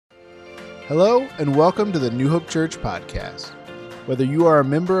Hello, and welcome to the New Hope Church podcast. Whether you are a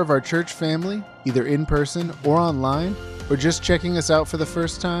member of our church family, either in person or online, or just checking us out for the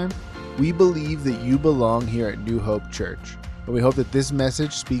first time, we believe that you belong here at New Hope Church, and we hope that this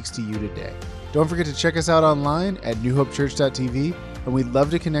message speaks to you today. Don't forget to check us out online at newhopechurch.tv, and we'd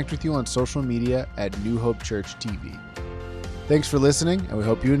love to connect with you on social media at New Hope Church TV. Thanks for listening, and we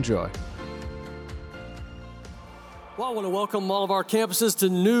hope you enjoy. Well, I want to welcome all of our campuses to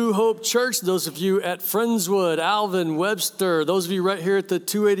New Hope Church. Those of you at Friendswood, Alvin, Webster, those of you right here at the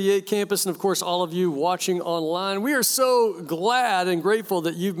 288 campus, and of course, all of you watching online. We are so glad and grateful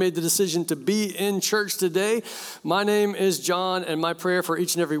that you've made the decision to be in church today. My name is John, and my prayer for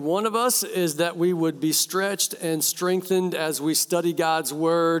each and every one of us is that we would be stretched and strengthened as we study God's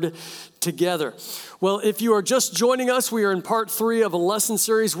Word together. Well, if you are just joining us, we are in part 3 of a lesson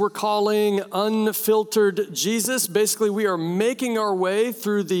series we're calling Unfiltered Jesus. Basically, we are making our way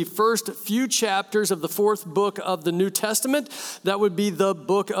through the first few chapters of the 4th book of the New Testament. That would be the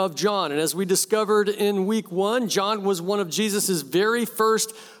book of John. And as we discovered in week 1, John was one of Jesus's very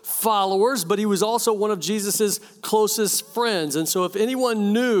first followers, but he was also one of Jesus's closest friends. And so if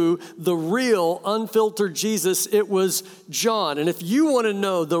anyone knew the real unfiltered Jesus, it was John. And if you want to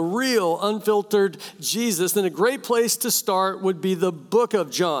know the real unfiltered Jesus, then a great place to start would be the book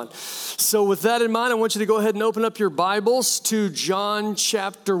of John. So with that in mind, I want you to go ahead and open up your Bibles to John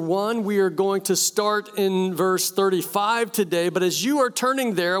chapter 1. We are going to start in verse 35 today, but as you are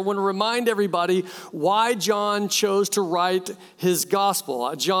turning there, I want to remind everybody why John chose to write his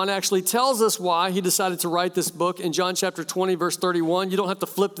gospel. John actually tells us why he decided to write this book in John chapter 20, verse 31. You don't have to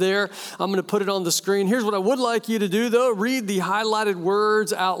flip there. I'm going to put it on the screen. Here's what I would like you to do, though. Read the highlighted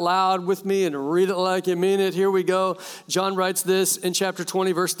words out loud with me and read it like you mean it. Here we go. John writes this in chapter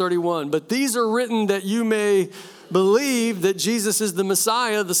 20, verse 31. But these are written that you may believe that Jesus is the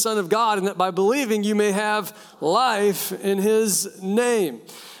Messiah, the Son of God, and that by believing you may have life in his name.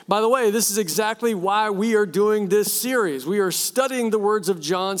 By the way, this is exactly why we are doing this series. We are studying the words of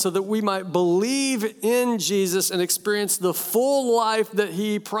John so that we might believe in Jesus and experience the full life that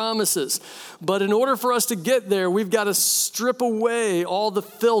he promises. But in order for us to get there, we've got to strip away all the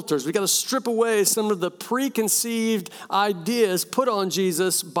filters. We've got to strip away some of the preconceived ideas put on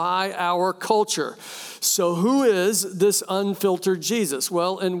Jesus by our culture. So who is this unfiltered Jesus?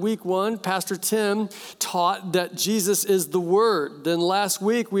 Well, in week 1, Pastor Tim taught that Jesus is the Word. Then last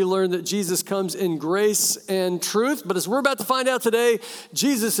week, we learned that Jesus comes in grace and truth. But as we're about to find out today,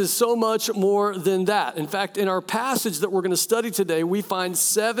 Jesus is so much more than that. In fact, in our passage that we're going to study today, we find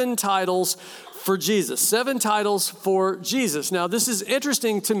 7 titles for Jesus. 7 titles for Jesus. Now, this is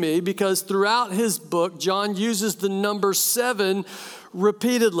interesting to me because throughout his book, John uses the number 7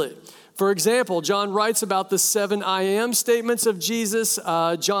 repeatedly. For example, John writes about the 7 I am statements of Jesus.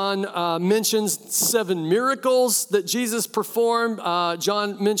 John mentions 7 miracles that Jesus performed.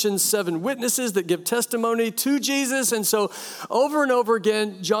 John mentions 7 witnesses that give testimony to Jesus. And so over and over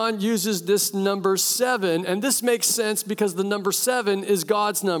again, John uses this number 7. And this makes sense because the number 7 is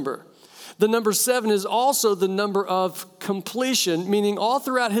God's number. The number 7 is also the number of completion, meaning all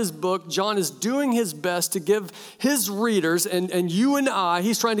throughout his book, John is doing his best to give his readers, and you and I,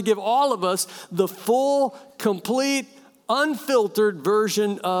 he's trying to give all of us the full, complete, unfiltered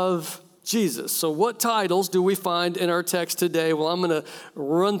version of Jesus. So what titles do we find in our text today? Well, I'm going to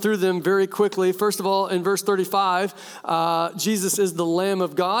run through them very quickly. First of all, in verse 35, Jesus is the Lamb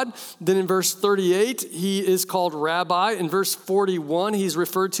of God. Then in verse 38, he is called Rabbi. In verse 41, he's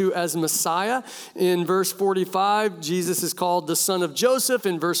referred to as Messiah. In verse 45, Jesus is called the Son of Joseph.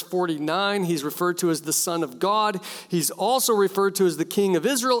 In verse 49, he's referred to as the Son of God. He's also referred to as the King of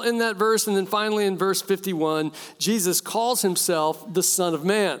Israel in that verse. And then finally in verse 51, Jesus calls himself the Son of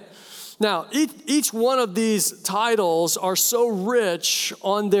Man. Now, each one of these titles are so rich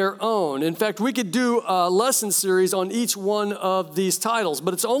on their own. In fact, we could do a lesson series on each one of these titles,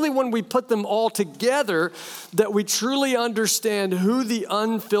 but it's only when we put them all together that we truly understand who the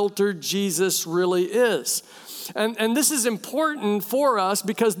unfiltered Jesus really is. And this is important for us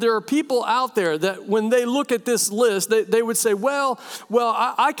because there are people out there that when they look at this list, they would say, well,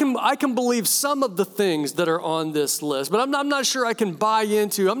 I can believe some of the things that are on this list, but I'm not sure I can buy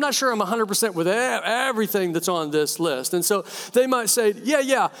into, I'm not sure I'm 100% with everything that's on this list. And so they might say,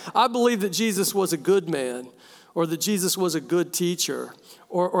 yeah, I believe that Jesus was a good man, or that Jesus was a good teacher,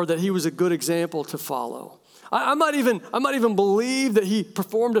 or that he was a good example to follow. I might even believe that he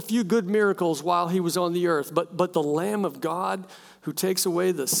performed a few good miracles while he was on the earth. But the Lamb of God who takes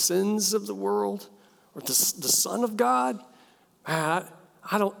away the sins of the world, or the Son of God, man,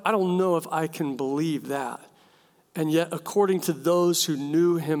 I don't know if I can believe that. And yet, according to those who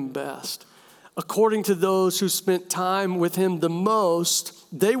knew him best, according to those who spent time with him the most,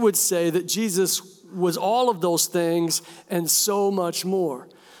 they would say that Jesus was all of those things and so much more.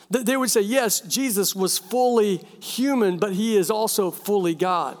 They would say, yes, Jesus was fully human, but he is also fully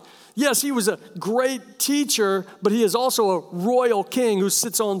God. Yes, he was a great teacher, but he is also a royal king who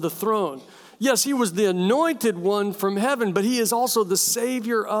sits on the throne. Yes, he was the anointed one from heaven, but he is also the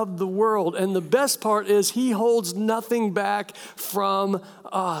Savior of the world. And the best part is he holds nothing back from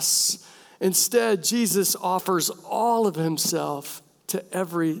us. Instead, Jesus offers all of himself to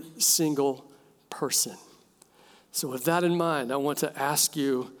every single person. So with that in mind, I want to ask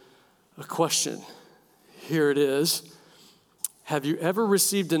you a question. Here it is. Have you ever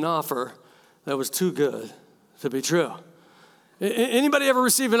received an offer that was too good to be true? Anybody ever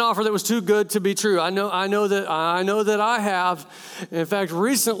received an offer that was too good to be true? I know that I have. In fact,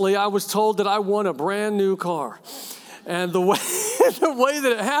 recently I was told that I won a brand new car. And the way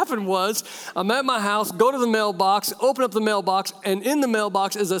that it happened was, I'm at my house, go to the mailbox, open up the mailbox, and in the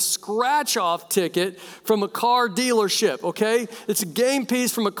mailbox is a scratch-off ticket from a car dealership, okay? It's a game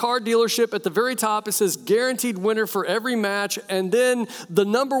piece from a car dealership. At the very top, it says guaranteed winner for every match, and then the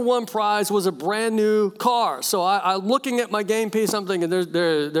number one prize was a brand new car. So I'm looking at my game piece, I'm thinking,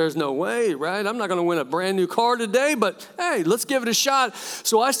 there's no way, right? I'm not going to win a brand new car today, but hey, let's give it a shot.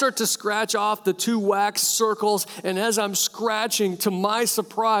 So I start to scratch off the two wax circles, and as I'm scratching, to my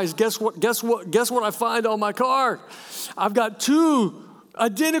surprise, guess what I find on my car? I've got two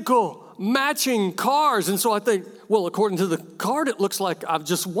identical matching cars. And so I think, well, according to the card, it looks like I've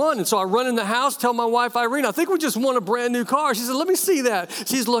just won. And so I run in the house, tell my wife, Irene, I think we just won a brand new car. She said, let me see that.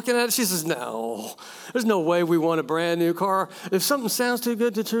 She's looking at it. She says, no, there's no way we won a brand new car. If something sounds too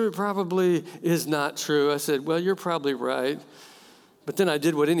good to be true, it probably is not true. I said, well, you're probably right. But then I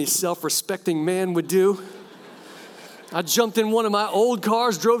did what any self-respecting man would do. I jumped in one of my old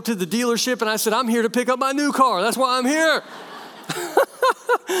cars, drove to the dealership, and I said, I'm here to pick up my new car. That's why I'm here.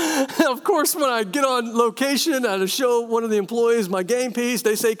 Of course, when I get on location, I show one of the employees my game piece.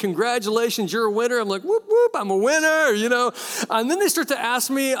 They say, congratulations, you're a winner. I'm like, whoop, whoop, I'm a winner, you know. And then they start to ask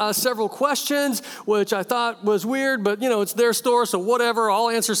me several questions, which I thought was weird, but, you know, it's their store, so whatever. I'll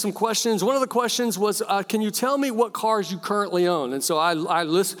answer some questions. One of the questions was, can you tell me what cars you currently own? And so I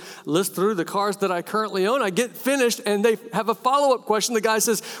list through the cars that I currently own. I get finished, and they have a follow-up question. The guy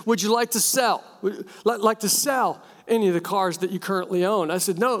says, would you like to sell? Like to sell any of the cars that you currently own? I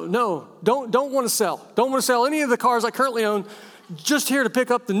said, no, don't want to sell. Don't want to sell any of the cars I currently own. Just here to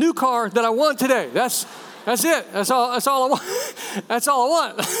pick up the new car that I want today. That's it. That's all I want. That's all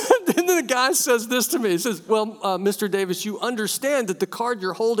I want. And then the guy says this to me. He says, well, Mr. Davis, you understand that the card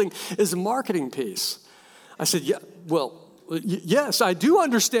you're holding is a marketing piece. I said, yeah, well, yes, I do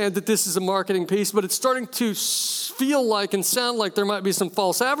understand that this is a marketing piece, but it's starting to feel like and sound like there might be some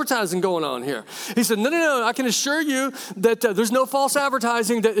false advertising going on here. He said, no, I can assure you that there's no false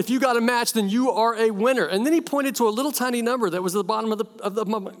advertising, that if you got a match, then you are a winner. And then he pointed to a little tiny number that was at the bottom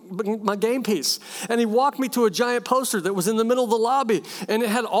of my game piece. And he walked me to a giant poster that was in the middle of the lobby, and it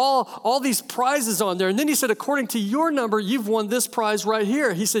had all these prizes on there. And then he said, according to your number, you've won this prize right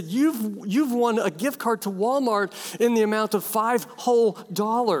here. He said, you've won a gift card to Walmart in the amount of $5 whole.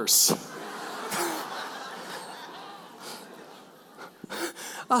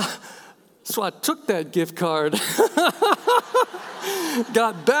 So I took that gift card,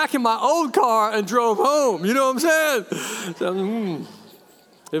 got back in my old car, and drove home. You know what I'm saying? So,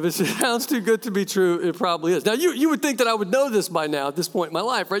 if it sounds too good to be true, it probably is. Now, you would think that I would know this by now at this point in my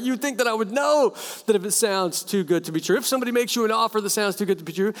life, right? You would think that I would know that if it sounds too good to be true, if somebody makes you an offer that sounds too good to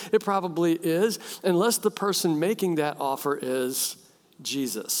be true, it probably is, unless the person making that offer is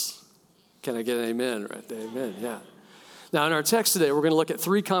Jesus. Can I get an amen right there? Amen, yeah. Now, in our text today, we're going to look at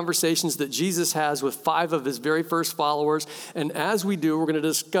 3 conversations that Jesus has with 5 of his very first followers. And as we do, we're going to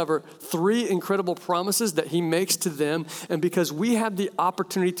discover 3 incredible promises that he makes to them. And because we have the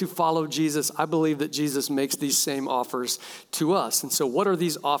opportunity to follow Jesus, I believe that Jesus makes these same offers to us. And so what are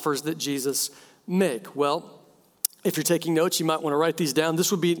these offers that Jesus make? Well, if you're taking notes, you might want to write these down.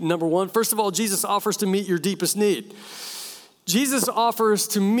 This would be number 1. First of all, Jesus offers to meet your deepest need. Jesus offers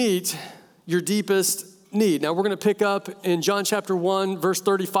to meet your deepest need. Now, we're going to pick up in John chapter 1, verse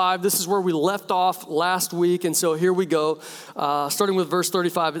 35. This is where we left off last week, and so here we go. Starting with verse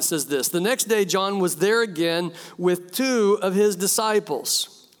 35, it says this. The next day, John was there again with 2 of his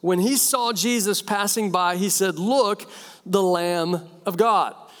disciples. When he saw Jesus passing by, he said, look, the Lamb of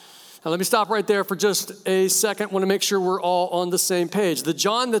God. Now, let me stop right there for just a second. I want to make sure we're all on the same page. The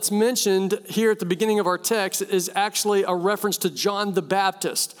John that's mentioned here at the beginning of our text is actually a reference to John the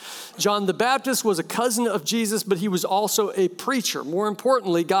Baptist. John the Baptist was a cousin of Jesus, but he was also a preacher. More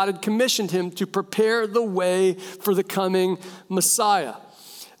importantly, God had commissioned him to prepare the way for the coming Messiah.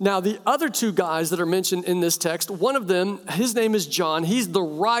 Now, the other two guys that are mentioned in this text, one of them, his name is John. He's the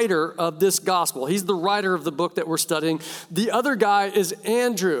writer of this gospel. He's the writer of the book that we're studying. The other guy is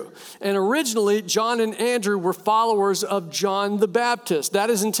Andrew. And originally, John and Andrew were followers of John the Baptist.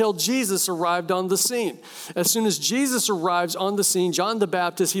 That is until Jesus arrived on the scene. As soon as Jesus arrives on the scene, John the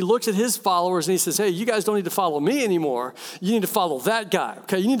Baptist, he looks at his followers and he says, hey, you guys don't need to follow me anymore. You need to follow that guy,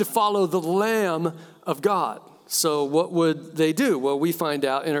 okay? You need to follow the Lamb of God. So what would they do? Well, we find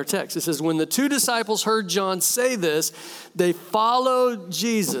out in our text. It says, when the two disciples heard John say this, they followed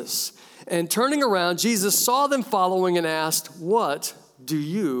Jesus. And turning around, Jesus saw them following and asked, what do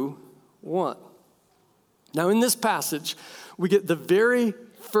you want? Now, in this passage, we get the very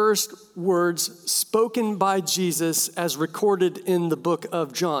first words spoken by Jesus as recorded in the book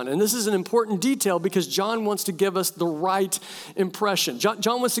of John. And this is an important detail because John wants to give us the right impression.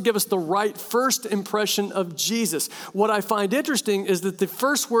 John wants to give us the right first impression of Jesus. What I find interesting is that the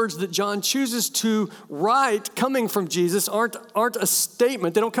first words that John chooses to write coming from Jesus aren't a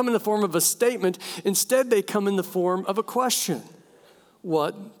statement. They don't come in the form of a statement. Instead, they come in the form of a question.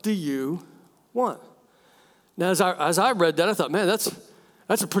 What do you want? Now, as I read that, I thought, man,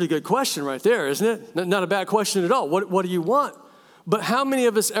 that's a pretty good question right there, isn't it? Not a bad question at all. What do you want? But how many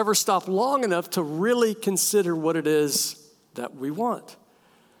of us ever stop long enough to really consider what it is that we want?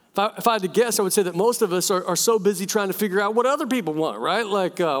 If I had to guess, I would say that most of us are so busy trying to figure out what other people want, right?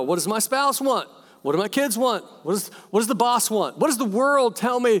 Like, what does my spouse want? What do my kids want? What does the boss want? What does the world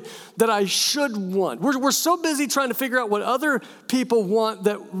tell me that I should want? We're so busy trying to figure out what other people want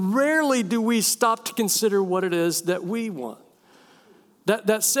that rarely do we stop to consider what it is that we want.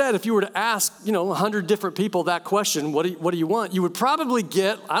 That said, if you were to ask, 100 different people that question, what do you want? You would probably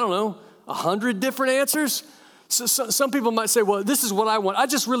get, 100 different answers. So some people might say, well, this is what I want. I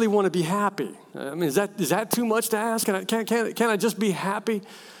just really want to be happy. I mean, is that too much to ask? Can I just be happy?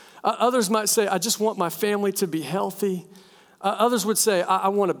 Others might say, I just want my family to be healthy. Others would say, I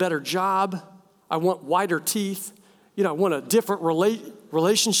want a better job. I want whiter teeth. I want a different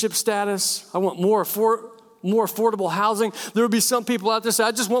relationship status. I want more affordable housing. There would be some people out there say,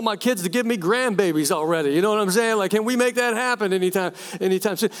 I just want my kids to give me grandbabies already. You know what I'm saying? Like, can we make that happen anytime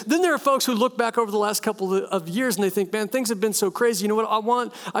soon? Then there are folks who look back over the last couple of years and they think, man, things have been so crazy. You know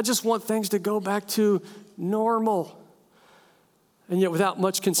what I just want things to go back to normal. And yet without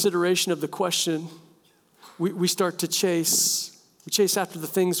much consideration of the question, we start to chase after the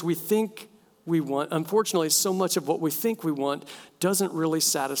things we think we want. Unfortunately, so much of what we think we want doesn't really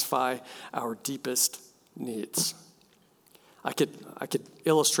satisfy our deepest needs. I could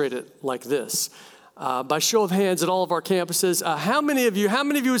illustrate it like this. By show of hands at all of our campuses, how many of you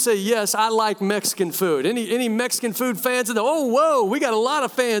would say, yes, I like Mexican food? Any Mexican food fans? Whoa, we got a lot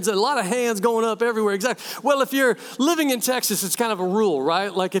of fans, a lot of hands going up everywhere. Exactly. Well, if you're living in Texas, it's kind of a rule,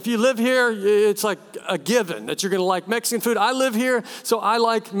 right? Like if you live here, it's like a given that you're going to like Mexican food. I live here, so I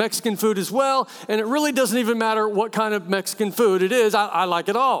like Mexican food as well. And it really doesn't even matter what kind of Mexican food it is. I like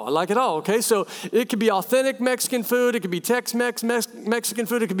it all. I like it all, okay? So it could be authentic Mexican food. It could be Tex-Mex Mexican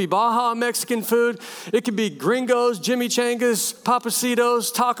food. It could be Baja Mexican food. It could be Gringos, Jimmy Changas,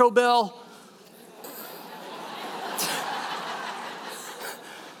 Papacitos, Taco Bell.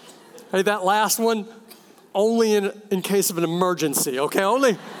 Hey, that last one, only in case of an emergency, okay?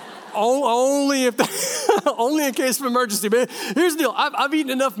 Only in case of emergency. But here's the deal. I've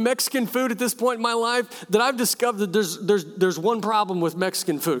eaten enough Mexican food at this point in my life that I've discovered that there's one problem with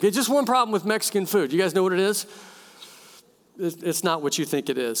Mexican food. Okay, just one problem with Mexican food. You guys know what it is? It's not what you think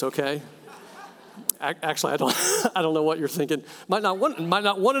it is, okay? Actually, I don't know what you're thinking. Might not want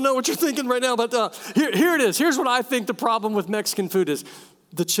to know what you're thinking right now, but here it is. Here's what I think the problem with Mexican food is: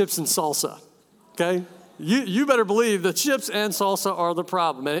 the chips and salsa. Okay, you better believe the chips and salsa are the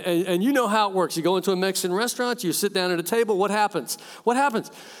problem, and you know how it works. You go into a Mexican restaurant, you sit down at a table. What happens?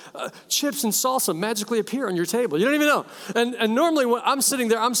 Chips and salsa magically appear on your table. You don't even know. And normally when I'm sitting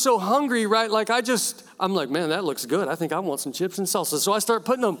there, I'm so hungry, right? Like I'm like, man, that looks good. I think I want some chips and salsa. So I start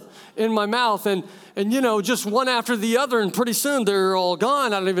putting them in my mouth and just one after the other, and pretty soon they're all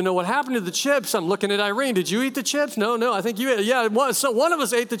gone. I don't even know what happened to the chips. I'm looking at Irene. Did you eat the chips? No, I think you ate it. Yeah, it was. So one of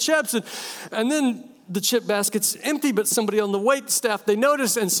us ate the chips, and then the chip basket's empty, but somebody on the wait staff, they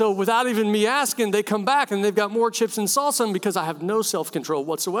notice, and so without even me asking, they come back and they've got more chips and salsa, and because I have no self-control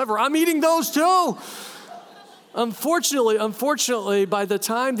whatsoever, I'm eating those too. Unfortunately, by the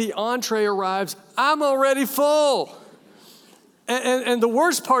time the entree arrives, I'm already full. And the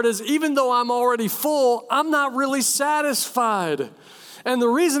worst part is, even though I'm already full, I'm not really satisfied. And the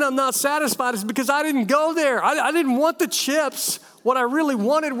reason I'm not satisfied is because I didn't go there. I didn't want the chips. What I really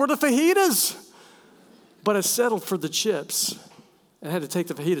wanted were the fajitas. But I settled for the chips. I had to take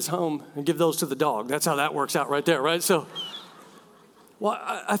the fajitas home and give those to the dog. That's how that works out right there, right? So, well,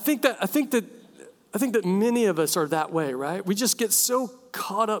 I think that many of us are that way, right? We just get so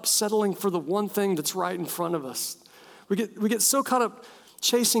caught up settling for the one thing that's right in front of us. We get so caught up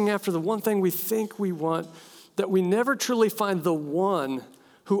chasing after the one thing we think we want that we never truly find the one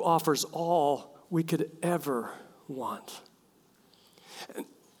who offers all we could ever want.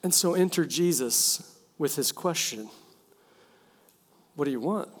 And so enter Jesus with his question. What do you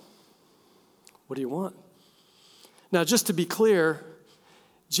want? What do you want? Now, just to be clear,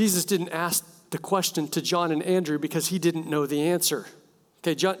 Jesus didn't ask the question to John and Andrew because he didn't know the answer.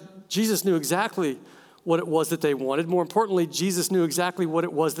 Okay, Jesus knew exactly what it was that they wanted. More importantly, Jesus knew exactly what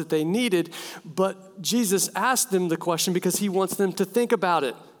it was that they needed, but Jesus asked them the question because he wants them to think about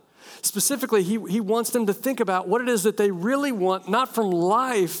it. Specifically, he wants them to think about what it is that they really want, not from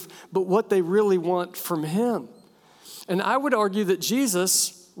life, but what they really want from him. And I would argue that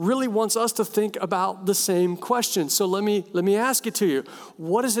Jesus really wants us to think about the same question. So let me ask it to you.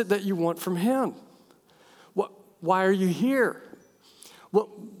 What is it that you want from him? Why are you here?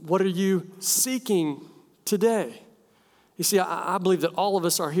 What are you seeking today? You see, I believe that all of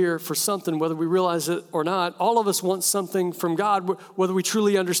us are here for something, whether we realize it or not. All of us want something from God, whether we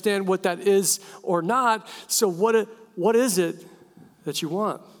truly understand what that is or not. So what is it that you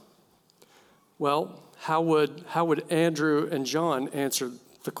want? Well, how would Andrew and John answer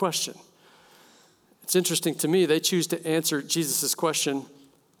the question? It's interesting to me, they choose to answer Jesus' question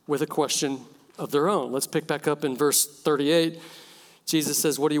with a question of their own. Let's pick back up in verse 38. Jesus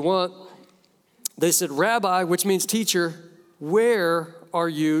says, what do you want? They said, Rabbi, which means teacher, where are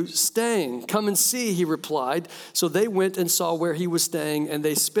you staying? Come and see, he replied. So they went and saw where he was staying, and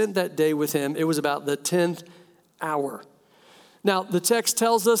they spent that day with him. It was about the 10th hour. Now, the text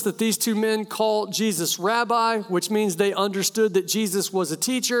tells us that these two men called Jesus Rabbi, which means they understood that Jesus was a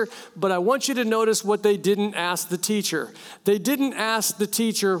teacher, but I want you to notice what they didn't ask the teacher. They didn't ask the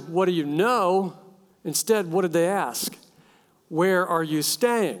teacher, what do you know? Instead, what did they ask? Where are you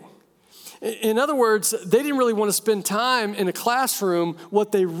staying? In other words, they didn't really want to spend time in a classroom.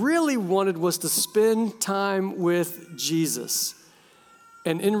 What they really wanted was to spend time with Jesus.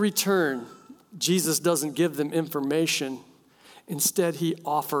 And in return, Jesus doesn't give them information. Instead, he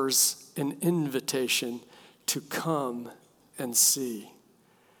offers an invitation to come and see.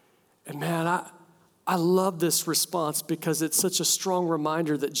 And man, I love this response because it's such a strong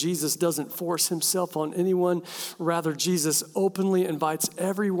reminder that Jesus doesn't force himself on anyone. Rather, Jesus openly invites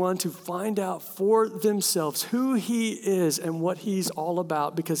everyone to find out for themselves who he is and what he's all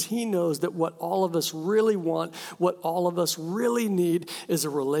about, because he knows that what all of us really want, what all of us really need, is a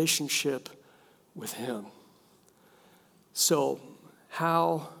relationship with him. So,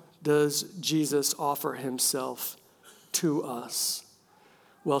 how does Jesus offer himself to us?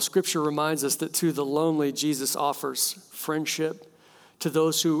 Well, Scripture reminds us that to the lonely, Jesus offers friendship. To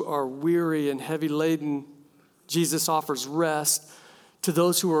those who are weary and heavy laden, Jesus offers rest. To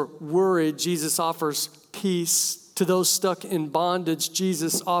those who are worried, Jesus offers peace. To those stuck in bondage,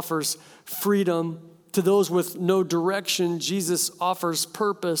 Jesus offers freedom. To those with no direction, Jesus offers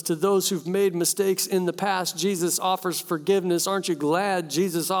purpose. To those who've made mistakes in the past, Jesus offers forgiveness. Aren't you glad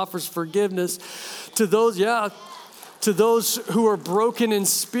Jesus offers forgiveness? To those who are broken in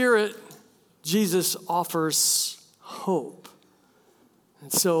spirit, Jesus offers hope.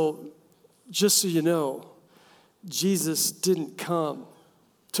 And so, just so you know, Jesus didn't come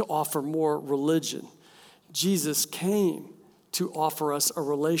to offer more religion. Jesus came to offer us a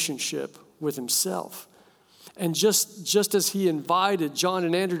relationship with himself. And just as he invited John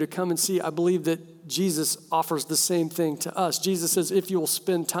and Andrew to come and see, I believe that Jesus offers the same thing to us. Jesus says, if you'll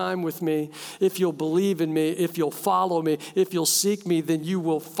spend time with me, if you'll believe in me, if you'll follow me, if you'll seek me, then you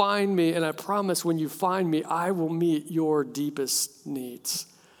will find me. And I promise when you find me, I will meet your deepest needs.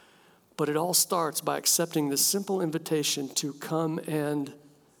 But it all starts by accepting this simple invitation to come and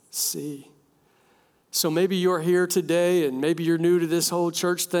see. So maybe you're here today and maybe you're new to this whole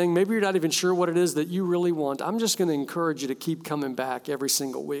church thing. Maybe you're not even sure what it is that you really want. I'm just going to encourage you to keep coming back every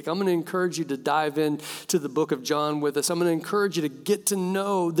single week. I'm going to encourage you to dive into the book of John with us. I'm going to encourage you to get to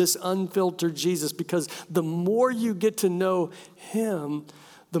know this unfiltered Jesus, because the more you get to know him,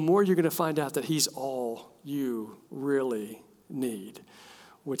 the more you're going to find out that he's all you really need.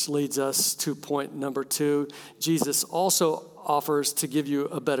 which leads us to point number 2. Jesus also offers to give you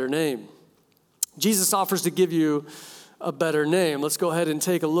a better name. Jesus offers to give you a better name. Let's go ahead and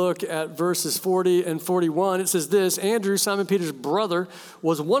take a look at verses 40 and 41. It says this: Andrew, Simon Peter's brother,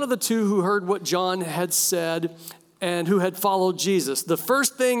 was one of the two who heard what John had said and who had followed Jesus. The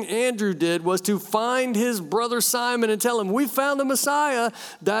first thing Andrew did was to find his brother Simon and tell him, "We found the Messiah,"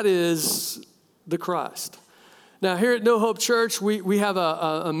 that is the Christ. Now, here at No Hope Church, we have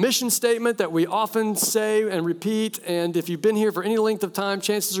a mission statement that we often say and repeat, and if you've been here for any length of time,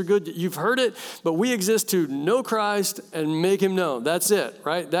 chances are good that you've heard it, but we exist to know Christ and make him known. That's it,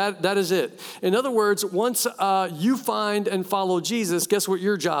 right? That is it. In other words, once you find and follow Jesus, guess what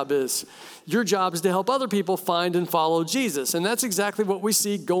your job is? Your job is to help other people find and follow Jesus. And that's exactly what we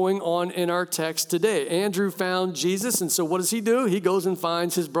see going on in our text today. Andrew found Jesus, and so what does he do? He goes and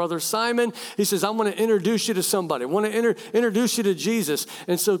finds his brother Simon. He says, "I want to introduce you to somebody. I want to introduce you to Jesus."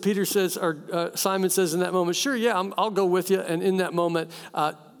 And so Peter says, or Simon says in that moment, "Sure, yeah, I'll go with you." And in that moment,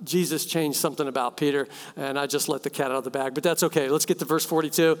 Jesus changed something about Peter, and I just let the cat out of the bag, but that's okay. Let's get to verse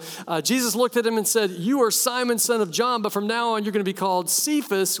 42. Jesus looked at him and said, "You are Simon, son of John, but from now on you're going to be called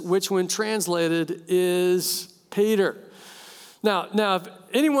Cephas," which when translated is Peter. Now, if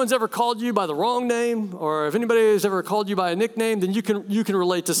anyone's ever called you by the wrong name, or if anybody has ever called you by a nickname, then you can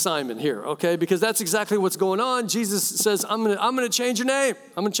relate to Simon here, okay? Because that's exactly what's going on. Jesus says, I'm gonna change your name.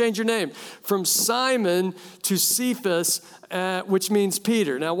 I'm gonna change your name from Simon to Cephas, which means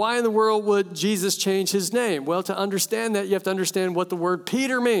Peter. Now, why in the world would Jesus change his name? Well, to understand that, you have to understand what the word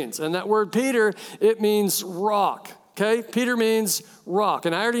Peter means. And that word Peter, it means rock. Okay, Peter means rock.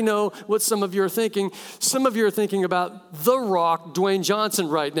 And I already know what some of you are thinking. Some of you are thinking about The Rock, Dwayne Johnson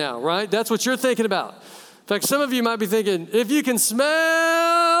right now, right? That's what you're thinking about. In fact, some of you might be thinking, if you can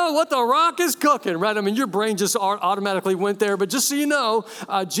smell what The Rock is cooking, right? I mean, your brain just automatically went there. But just so you know,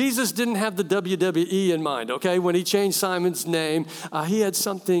 Jesus didn't have the WWE in mind, okay? When he changed Simon's name, he had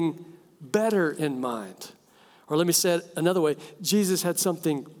something better in mind. Or let me say it another way. Jesus had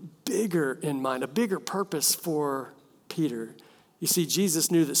something bigger in mind, a bigger purpose for Peter. You see,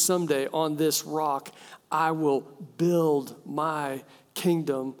 Jesus knew that someday on this rock, I will build my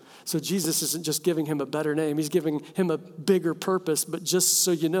kingdom. So Jesus isn't just giving him a better name. He's giving him a bigger purpose. But just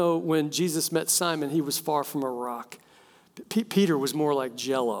so you know, when Jesus met Simon, he was far from a rock. Peter was more like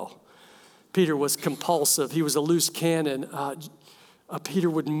Jell-O. Peter was compulsive. He was a loose cannon. Peter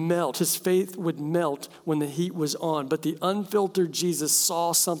would melt. His faith would melt when the heat was on. But the unfiltered Jesus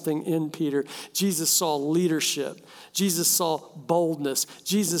saw something in Peter. Jesus saw leadership. Jesus saw boldness.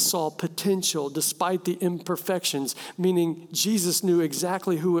 Jesus saw potential despite the imperfections, meaning Jesus knew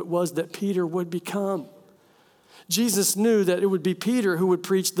exactly who it was that Peter would become. Jesus knew that it would be Peter who would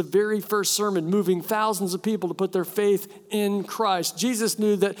preach the very first sermon, moving thousands of people to put their faith in Christ. Jesus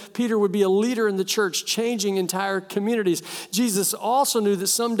knew that Peter would be a leader in the church, changing entire communities. Jesus also knew that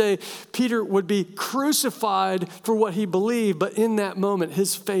someday Peter would be crucified for what he believed, but in that moment,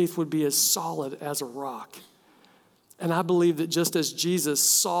 his faith would be as solid as a rock. And I believe that just as Jesus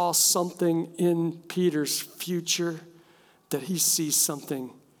saw something in Peter's future, that he sees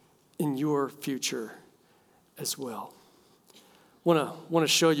something in your future as well. Want to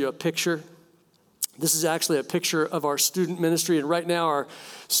show you a picture. This is actually a picture of our student ministry, and right now our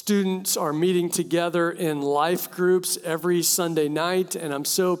students are meeting together in life groups every Sunday night, and I'm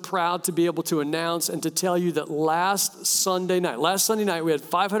so proud to be able to announce and to tell you that last Sunday night we had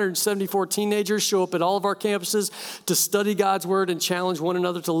 574 teenagers show up at all of our campuses to study God's Word and challenge one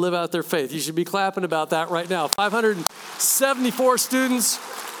another to live out their faith. You should be clapping about that right now. 574 students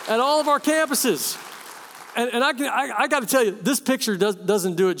at all of our campuses. And I got to tell you, this picture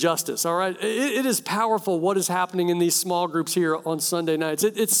doesn't do it justice, all right? It is powerful what is happening in these small groups here on Sunday nights.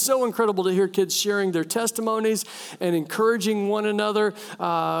 It's so incredible to hear kids sharing their testimonies and encouraging one another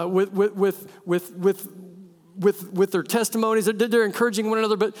with their testimonies. They're encouraging one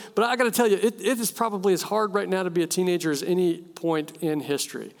another. But I got to tell you, it is probably as hard right now to be a teenager as any point in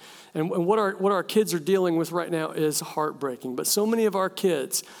history. And what our kids are dealing with right now is heartbreaking. But so many of our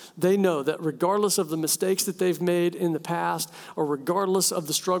kids, they know that regardless of the mistakes that they've made in the past, or regardless of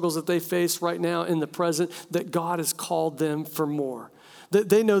the struggles that they face right now in the present, that God has called them for more. That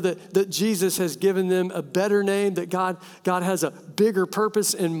they know that Jesus has given them a better name, that God has a bigger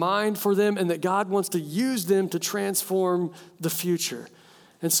purpose in mind for them, and that God wants to use them to transform the future.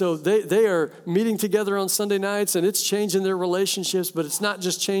 And so they are meeting together on Sunday nights, and it's changing their relationships, but it's not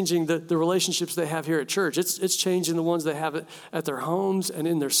just changing the relationships they have here at church. It's changing the ones they have at their homes and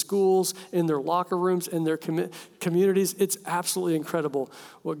in their schools, in their locker rooms, in their communities. It's absolutely incredible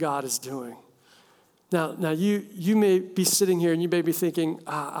what God is doing. Now you may be sitting here and you may be thinking,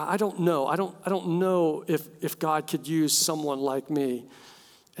 I don't know. I don't know if God could use someone like me.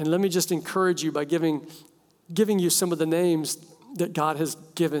 And let me just encourage you by giving you some of the names that God has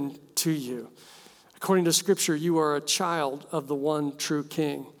given to you. According to Scripture, you are a child of the one true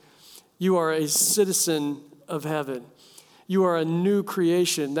King. You are a citizen of heaven. You are a new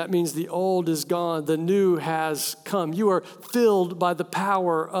creation. That means the old is gone, the new has come. You are filled by the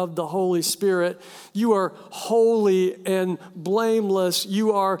power of the Holy Spirit. You are holy and blameless.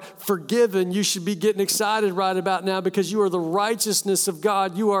 You are forgiven. You should be getting excited right about now because you are the righteousness of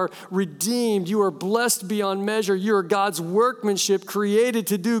God. You are redeemed. You are blessed beyond measure. You are God's workmanship, created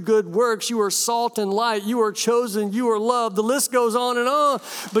to do good works. You are salt and light. You are chosen. You are loved. The list goes on and on.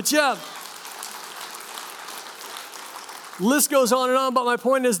 But yeah, list goes on and on, but my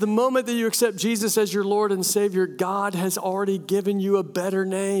point is the moment that you accept Jesus as your Lord and Savior, God has already given you a better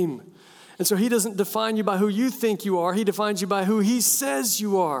name. And so he doesn't define you by who you think you are. He defines you by who he says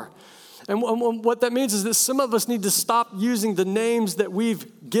you are. And what that means is that some of us need to stop using the names that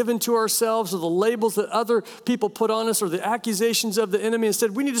we've given to ourselves or the labels that other people put on us or the accusations of the enemy.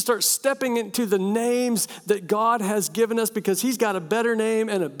 Instead, we need to start stepping into the names that God has given us because he's got a better name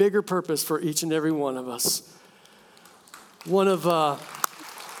and a bigger purpose for each and every one of us. One of the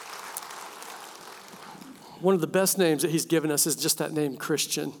best names that he's given us is just that name,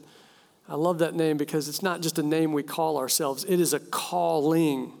 Christian. I love that name because it's not just a name we call ourselves. It is a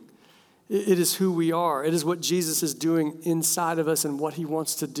calling. It is who we are. It is what Jesus is doing inside of us and what he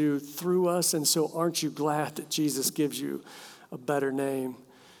wants to do through us. And so aren't you glad that Jesus gives you a better name?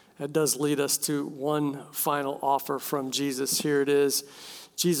 That does lead us to one final offer from Jesus. Here it is.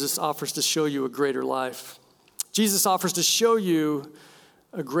 Jesus offers to show you a greater life. Jesus offers to show you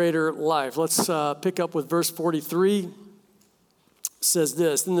a greater life. Let's pick up with verse 43. It says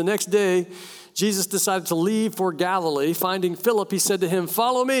this, then the next day, Jesus decided to leave for Galilee. Finding Philip, he said to him,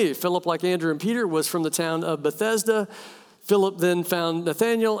 follow me. Philip, like Andrew and Peter, was from the town of Bethesda. Philip then found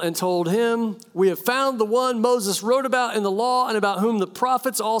Nathanael and told him, we have found the one Moses wrote about in the law and about whom the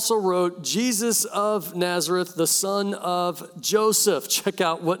prophets also wrote, Jesus of Nazareth, the son of Joseph. Check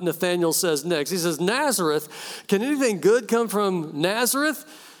out what Nathanael says next. He says, Nazareth, can anything good come from Nazareth?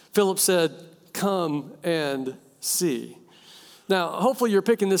 Philip said, come and see. Now, hopefully you're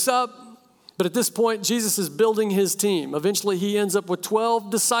picking this up. But at this point, Jesus is building his team. Eventually, he ends up with 12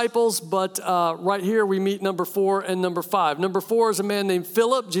 disciples, but right here we meet number 4 and number 5. Number 4 is a man named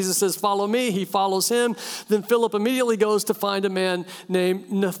Philip. Jesus says, follow me. He follows him. Then Philip immediately goes to find a man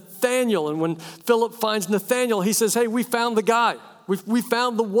named Nathanael. And when Philip finds Nathanael, he says, hey, we found the guy. We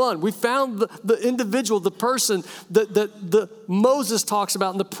found the one. We found the individual, the person that Moses talks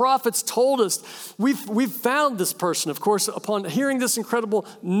about and the prophets told us. We've found this person. Of course, upon hearing this incredible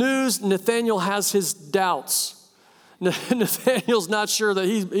news, Nathanael has his doubts. Nathanael's not sure that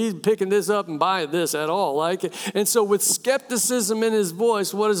he's picking this up and buying this at all. And so with skepticism in his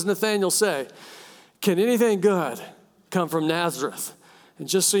voice, what does Nathanael say? Can anything good come from Nazareth? And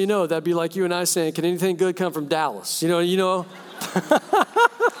just so you know, that'd be like you and I saying, can anything good come from Dallas? You know.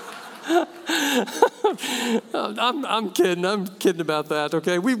 I'm kidding about that,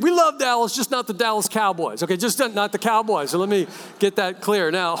 okay? We love Dallas, just not the Dallas Cowboys, okay? Just not the Cowboys. So let me get that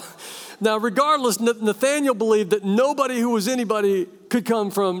clear. Now, regardless, Nathanael believed that nobody who was anybody could come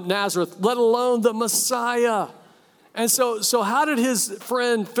from Nazareth, let alone the Messiah. And so how did his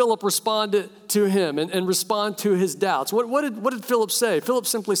friend Philip respond to him and respond to his doubts? What did Philip say? Philip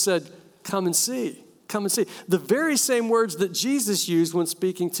simply said, come and see. Come and see. The very same words that Jesus used when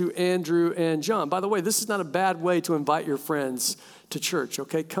speaking to Andrew and John. By the way, this is not a bad way to invite your friends to church,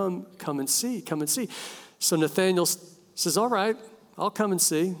 okay? Come and see. Come and see. So Nathanael says, all right, I'll come and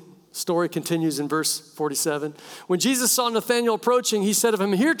see. Story continues in verse 47. When Jesus saw Nathanael approaching, he said of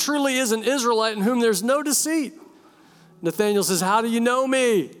him, here truly is an Israelite in whom there's no deceit. Nathanael says, how do you know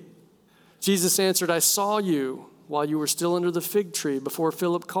me? Jesus answered, I saw you while you were still under the fig tree before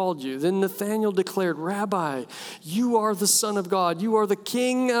Philip called you. Then Nathanael declared, Rabbi, you are the Son of God. You are the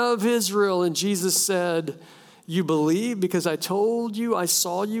King of Israel. And Jesus said, you believe because I told you I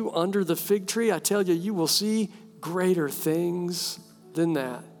saw you under the fig tree? I tell you, you will see greater things than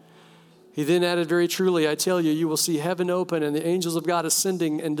that. He then added, very truly, I tell you, you will see heaven open and the angels of God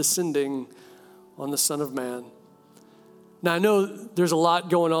ascending and descending on the Son of Man. Now, I know there's a lot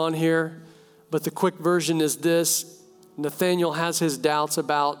going on here, but the quick version is this. Nathanael has his doubts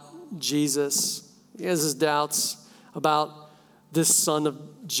about Jesus. He has his doubts about this son of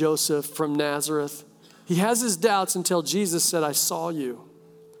Joseph from Nazareth. He has his doubts until Jesus said, I saw you.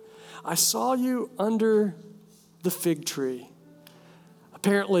 I saw you under the fig tree.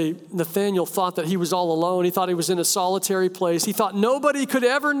 Apparently, Nathanael thought that he was all alone. He thought he was in a solitary place. He thought nobody could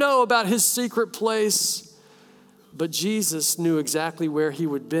ever know about his secret place. But Jesus knew exactly where he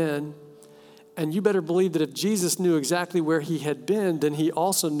would been. And you better believe that if Jesus knew exactly where he had been, then he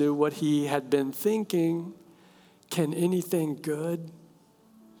also knew what he had been thinking. Can anything good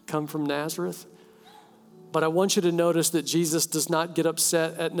come from Nazareth? But I want you to notice that Jesus does not get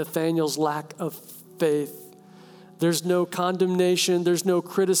upset at Nathanael's lack of faith. There's no condemnation. There's no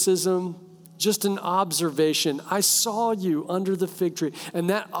criticism. Just an observation. I saw you under the fig tree. And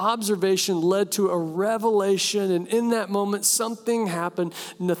that observation led to a revelation. And in that moment, something happened.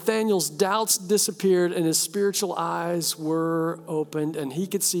 Nathanael's doubts disappeared and his spiritual eyes were opened. And he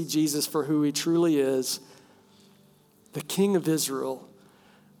could see Jesus for who he truly is, the King of Israel,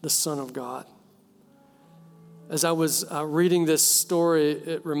 the Son of God. As I was reading this story,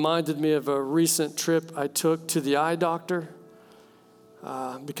 it reminded me of a recent trip I took to the eye doctor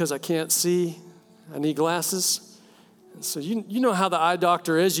because I can't see. I need glasses. And so you know how the eye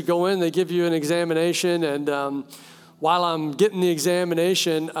doctor is. You go in, they give you an examination, and while I'm getting the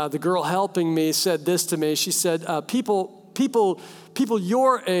examination, the girl helping me said this to me. She said, people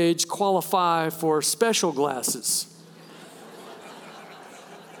your age qualify for special glasses.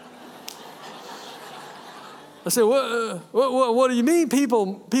 I said, what do you mean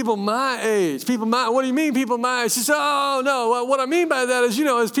people my age? What do you mean people my age? She said, oh, no, what I mean by that is,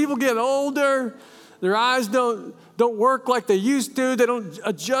 as people get older, their eyes don't work like they used to. They don't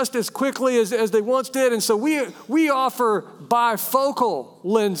adjust as quickly as they once did. And so we offer bifocal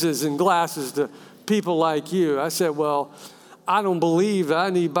lenses and glasses to people like you. I said, well, I don't believe that I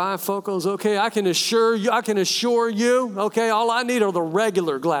need bifocals. Okay, I can assure you, okay, all I need are the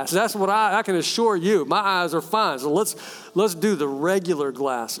regular glasses. That's what I can assure you. My eyes are fine, so let's do the regular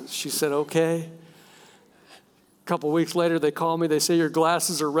glasses. She said, okay. A couple weeks later, they call me. They say, your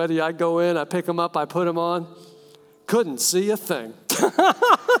glasses are ready. I go in, I pick them up, I put them on. Couldn't see a thing.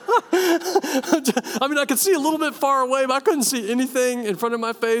 I mean, I could see a little bit far away, but I couldn't see anything in front of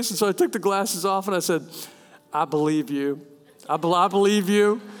my face. And so I took the glasses off and I said, I believe you. I believe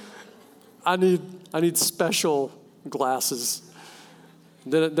you. I need special glasses.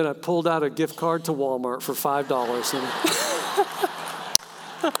 Then I pulled out a gift card to Walmart for $5.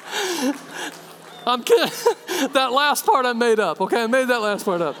 I'm kidding. That last part I made up. Okay, I made that last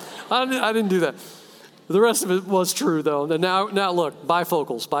part up. I didn't do that. The rest of it was true, though. And now look,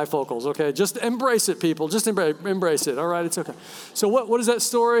 bifocals, okay? Just embrace it, people. Just embrace it, all right? It's okay. So what does that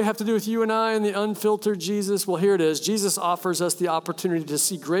story have to do with you and I and the unfiltered Jesus? Well, here it is. Jesus offers us the opportunity to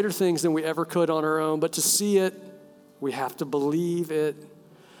see greater things than we ever could on our own. But to see it, we have to believe it.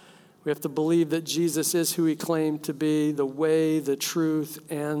 We have to believe that Jesus is who he claimed to be, the way, the truth,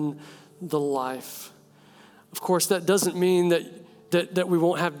 and the life. Of course, that doesn't mean that we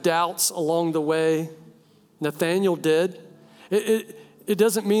won't have doubts along the way. Nathanael did. It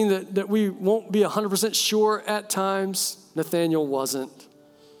doesn't mean that we won't be 100% sure at times. Nathanael wasn't.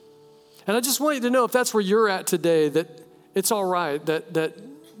 And I just want you to know, if that's where you're at today, that it's all right,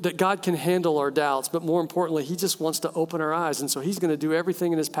 that God can handle our doubts, but more importantly, he just wants to open our eyes. And so he's going to do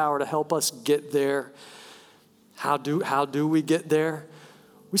everything in his power to help us get there. How do we get there?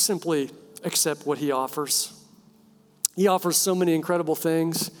 We simply accept what he offers. He offers so many incredible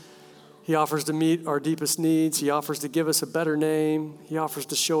things. He offers to meet our deepest needs. He offers to give us a better name. He offers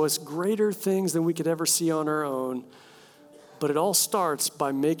to show us greater things than we could ever see on our own. But it all starts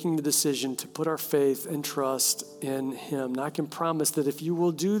by making the decision to put our faith and trust in him. And I can promise that if you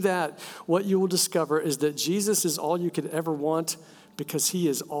will do that, what you will discover is that Jesus is all you could ever want because he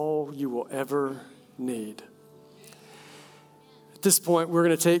is all you will ever need. At this point, we're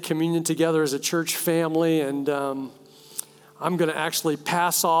going to take communion together as a church family, and I'm going to actually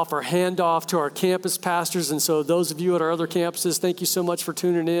pass off or hand off to our campus pastors. And so those of you at our other campuses, thank you so much for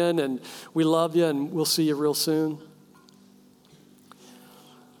tuning in, and we love you, and we'll see you real soon.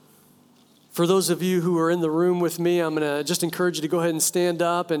 For those of you who are in the room with me, I'm going to just encourage you to go ahead and stand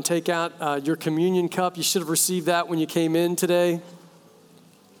up and take out your communion cup. You should have received that when you came in today.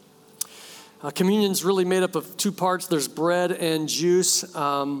 Communion's really made up of two parts. There's bread and juice,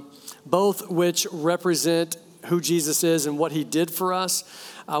 both which represent who Jesus is and what he did for us.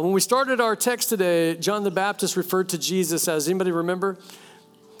 When we started our text today, John the Baptist referred to Jesus as, anybody remember?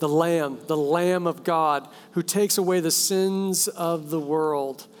 The Lamb of God who takes away the sins of the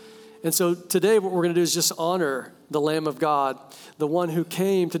world. And so today what we're going to do is just honor the Lamb of God, the one who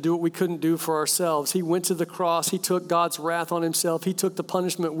came to do what we couldn't do for ourselves. He went to the cross. He took God's wrath on himself. He took the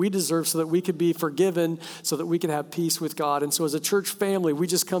punishment we deserve so that we could be forgiven, so that we could have peace with God. And so as a church family, we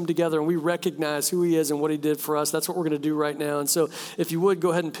just come together and we recognize who he is and what he did for us. That's what we're going to do right now. And so if you would,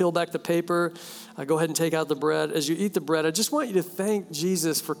 go ahead and peel back the paper. Go ahead and take out the bread. As you eat the bread, I just want you to thank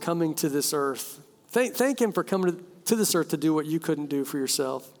Jesus for coming to this earth. Thank him for coming to this earth to do what you couldn't do for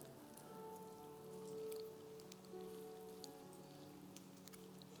yourself.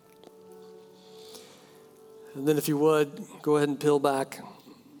 And then if you would, go ahead and peel back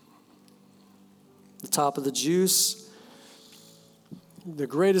the top of the juice. The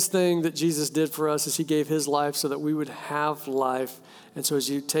greatest thing that Jesus did for us is he gave his life so that we would have life. And so as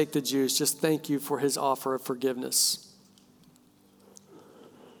you take the juice, just thank you for his offer of forgiveness.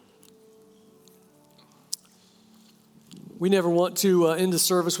 We never want to end the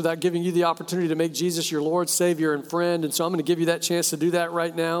service without giving you the opportunity to make Jesus your Lord, Savior, and friend. And so I'm going to give you that chance to do that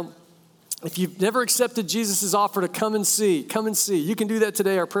right now. If you've never accepted Jesus' offer to come and see. You can do that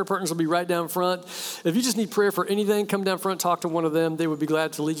today. Our prayer partners will be right down front. If you just need prayer for anything, come down front, talk to one of them. They would be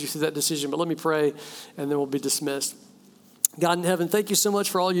glad to lead you through that decision. But let me pray, and then we'll be dismissed. God in heaven, thank you so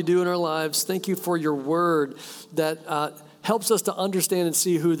much for all you do in our lives. Thank you for your word that helps us to understand and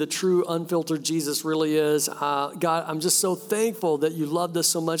see who the true, unfiltered Jesus really is. God, I'm just so thankful that you loved us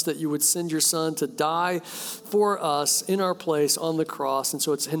so much that you would send your son to die for us in our place on the cross. And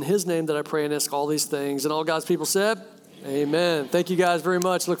so it's in his name that I pray and ask all these things. And all God's people said, amen. Thank you guys very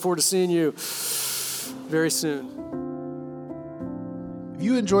much. Look forward to seeing you very soon. If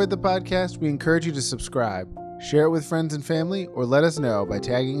you enjoyed the podcast, we encourage you to subscribe, share it with friends and family, or let us know by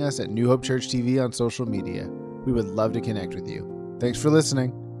tagging us at New Hope Church TV on social media. We would love to connect with you. Thanks for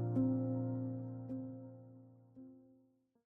listening.